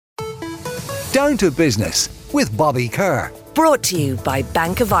Down to Business with Bobby Kerr. Brought to you by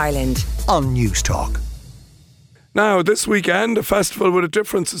Bank of Ireland on News Talk. Now, this weekend, a festival with a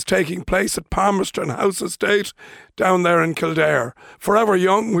difference is taking place at Palmerstown House Estate down there in Kildare. Forever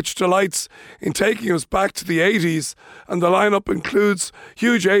Young, which delights in taking us back to the 80s, and the lineup includes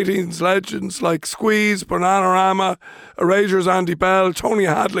huge 80s legends like Squeeze, Bananarama, Erasure's Andy Bell, Tony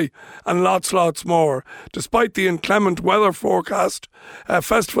Hadley, and lots more. Despite the inclement weather forecast,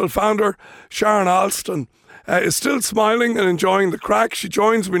 festival founder Sharon Alston is still smiling and enjoying the crack. She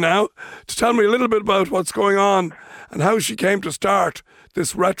joins me now to tell me a little bit about what's going on and how she came to start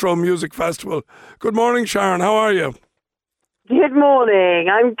this retro music festival. Good morning, Sharon. How are you? Good morning.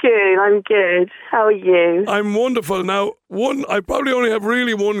 I'm good. How are you? I'm wonderful. Now, I probably only have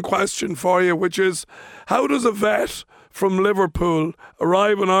really one question for you, which is, how does a vet from Liverpool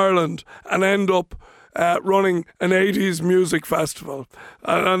arrive in Ireland and end up running an 80s music festival?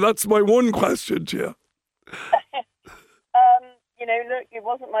 And that's my one question to you. Look, it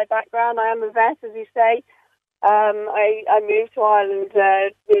wasn't my background. I am a vet, as you say. I moved to Ireland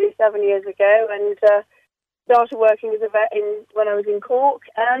nearly 7 years ago and started working as a vet when I was in Cork,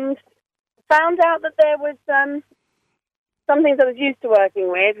 and found out that there was some things I was used to working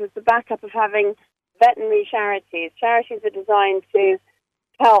with was the backup of having veterinary charities. Charities are designed to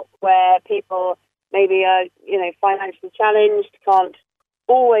help where people maybe are, financially challenged, can't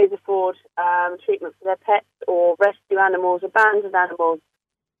always afford treatment for their pets or rescue animals, abandoned animals.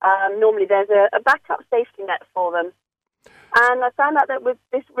 Normally there's a backup safety net for them. And I found out that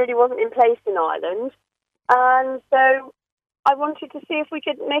this really wasn't in place in Ireland. And so I wanted to see if we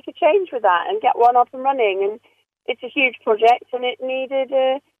could make a change with that and get one up and running. And it's a huge project and it needed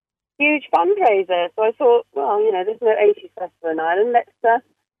a huge fundraiser. So I thought, well, there's no 80s festival in Ireland.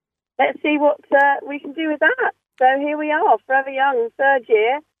 Let's see what we can do with that. So here we are, Forever Young, third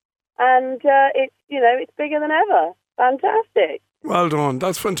year, and it's bigger than ever. Fantastic. Well done.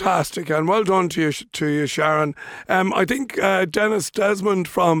 That's fantastic, and well done to you, Sharon. I think Dennis Desmond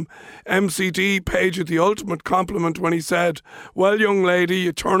from MCD paid you the ultimate compliment when he said, "Well, young lady,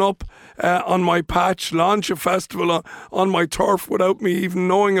 you turn up on my patch, launch a festival on my turf without me even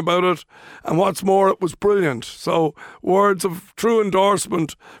knowing about it, and what's more, it was brilliant." So, words of true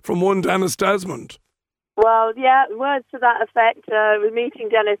endorsement from one Dennis Desmond. Well, yeah, words to that effect. Meeting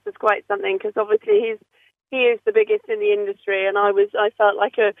Dennis was quite something, because obviously he is the biggest in the industry, and I felt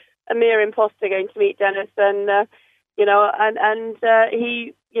like a mere imposter going to meet Dennis, and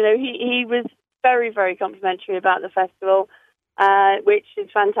he was very, very complimentary about the festival, which is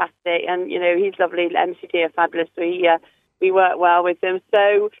fantastic, and he's lovely. MCD are fabulous, so we work well with them.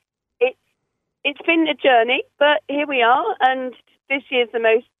 So it's been a journey, but here we are, and this year's the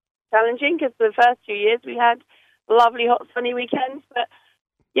most challenging, because the first 2 years we had lovely hot sunny weekends, but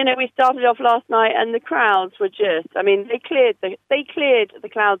we started off last night and the crowds were they cleared the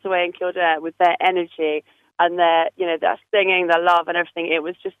clouds away in Kildare with their energy and their singing, their love and everything. It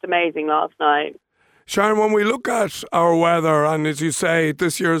was just amazing last night. Sharon, when we look at our weather, and as you say,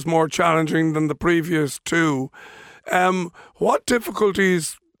 this year is more challenging than the previous two, what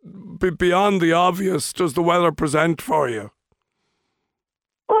difficulties beyond the obvious does the weather present for you?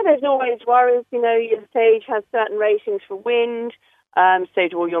 Well, there's always worries. Your stage has certain ratings for wind, so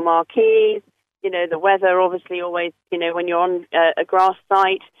do all your marquees. The weather obviously always, when you're on a grass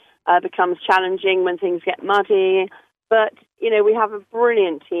site, becomes challenging when things get muddy. But, we have a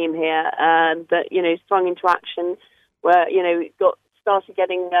brilliant team here that, sprung into action where, started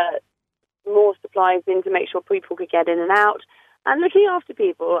getting more supplies in to make sure people could get in and out and looking after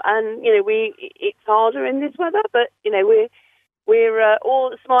people. And, it's harder in this weather, but, we're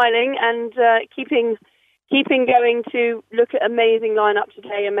all smiling and keeping going to look at amazing lineup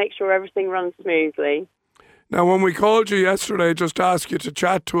today and make sure everything runs smoothly. Now, when we called you yesterday just to ask you to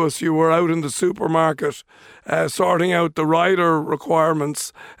chat to us, you were out in the supermarket sorting out the rider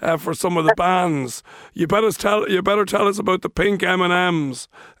requirements for some of the bands. You better tell us about the pink M&Ms.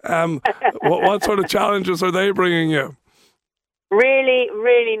 What sort of challenges are they bringing you? Really,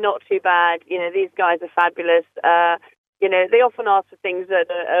 really not too bad. These guys are fabulous. They often ask for things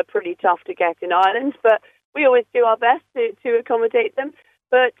that are pretty tough to get in Ireland, but we always do our best to accommodate them.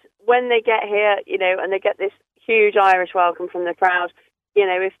 But when they get here, and they get this huge Irish welcome from the crowd,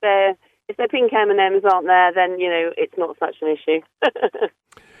 if their pink M&Ms aren't there, then, it's not such an issue.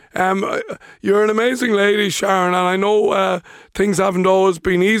 You're an amazing lady, Sharon, and I know things haven't always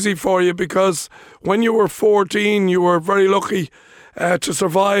been easy for you, because when you were 14, you were very lucky to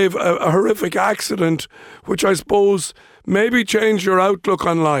survive a horrific accident, which I suppose maybe changed your outlook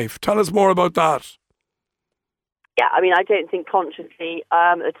on life. Tell us more about that. Yeah, I mean, I don't think consciously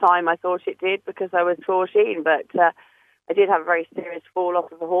at the time I thought it did because I was 14, but I did have a very serious fall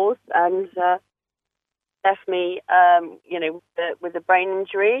off of the horse and left me, with a brain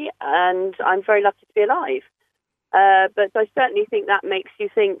injury, and I'm very lucky to be alive. But I certainly think that makes you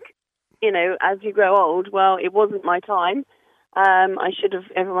think, as you grow old, well, it wasn't my time.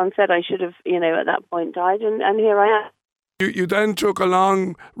 Everyone said I should have, at that point died, and here I am. You then took a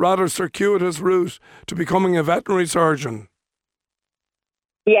long, rather circuitous route to becoming a veterinary surgeon.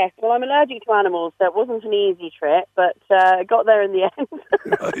 Yes, well, I'm allergic to animals, so it wasn't an easy trip, but I got there in the end.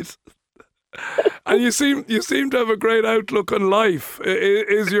 Right. And you seem to have a great outlook on life.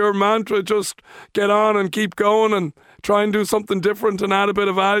 Is your mantra just get on and keep going and try and do something different and add a bit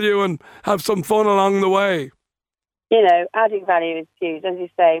of value and have some fun along the way? Adding value is huge. As you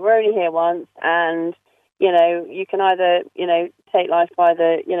say, we're only here once, and you can either, take life by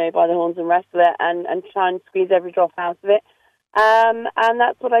the horns and rest of it and try and squeeze every drop out of it. And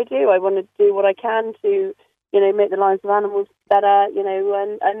that's what I do. I want to do what I can to, make the lives of animals better,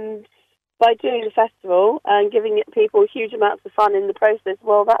 and by doing the festival and giving people huge amounts of fun in the process,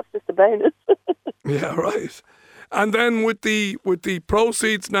 well, that's just a bonus. Yeah, right. And then with the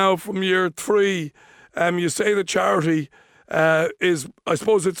proceeds now from year 3, you say the charity is, I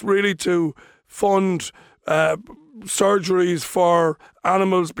suppose it's really to fund surgeries for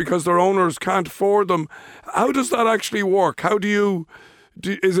animals because their owners can't afford them. How does that actually work? How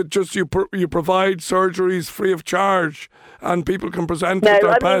is it just you provide surgeries free of charge and people can present with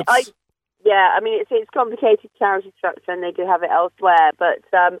their pets? It's complicated charity structure and they do have it elsewhere, but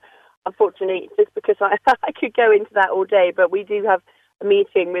unfortunately, just because I could go into that all day, but we do have a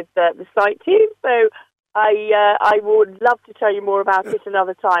meeting with the site team, so I would love to tell you more about it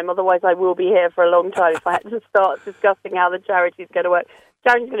another time. Otherwise, I will be here for a long time if I had to start discussing how the charity is going to work.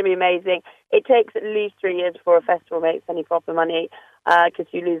 Charity's going to be amazing. It takes at least 3 years before a festival makes any proper money because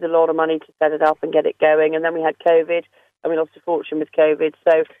you lose a lot of money to set it up and get it going. And then we had COVID, and we lost a fortune with COVID.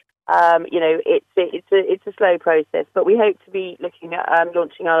 So, it's a slow process. But we hope to be looking at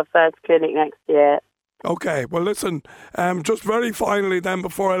launching our first clinic next year. Okay, well listen, just very finally then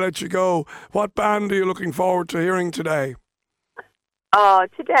before I let you go, what band are you looking forward to hearing today?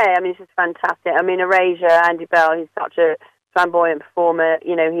 Today, this is fantastic. Erasure, Andy Bell, he's such a flamboyant performer.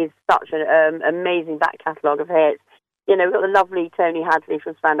 He's such an amazing back catalogue of hits. We've got the lovely Tony Hadley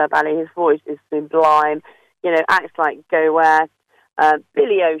from Spandau Ballet. His voice is sublime. Acts like Go West.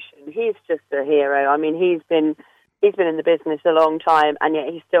 Billy Ocean, he's just a hero. He's been in the business a long time, and yet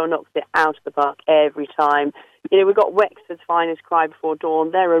he still knocks it out of the park every time. We've got Wexford's finest Cry Before Dawn.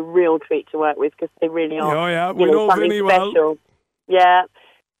 They're a real treat to work with because they really are. Oh, yeah, we know Vinny special. Well. Yeah.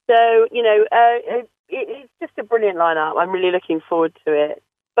 So, it's just a brilliant lineup. I'm really looking forward to it.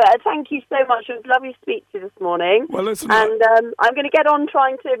 But thank you so much. It was lovely to speak to you this morning. Well, listen. And I'm going to get on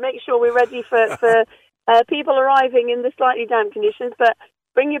trying to make sure we're ready for people arriving in the slightly damp conditions, but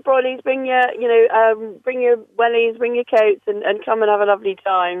bring your brollies, bring your wellies, bring your coats, and come and have a lovely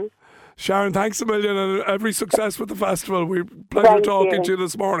time. Sharon, thanks a million, and every success with the festival. We're pleasure talking to you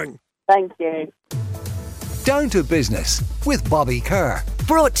this morning. Thank you. Down to Business with Bobby Kerr.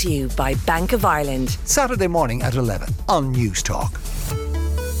 Brought to you by Bank of Ireland. Saturday morning at 11 on News Talk.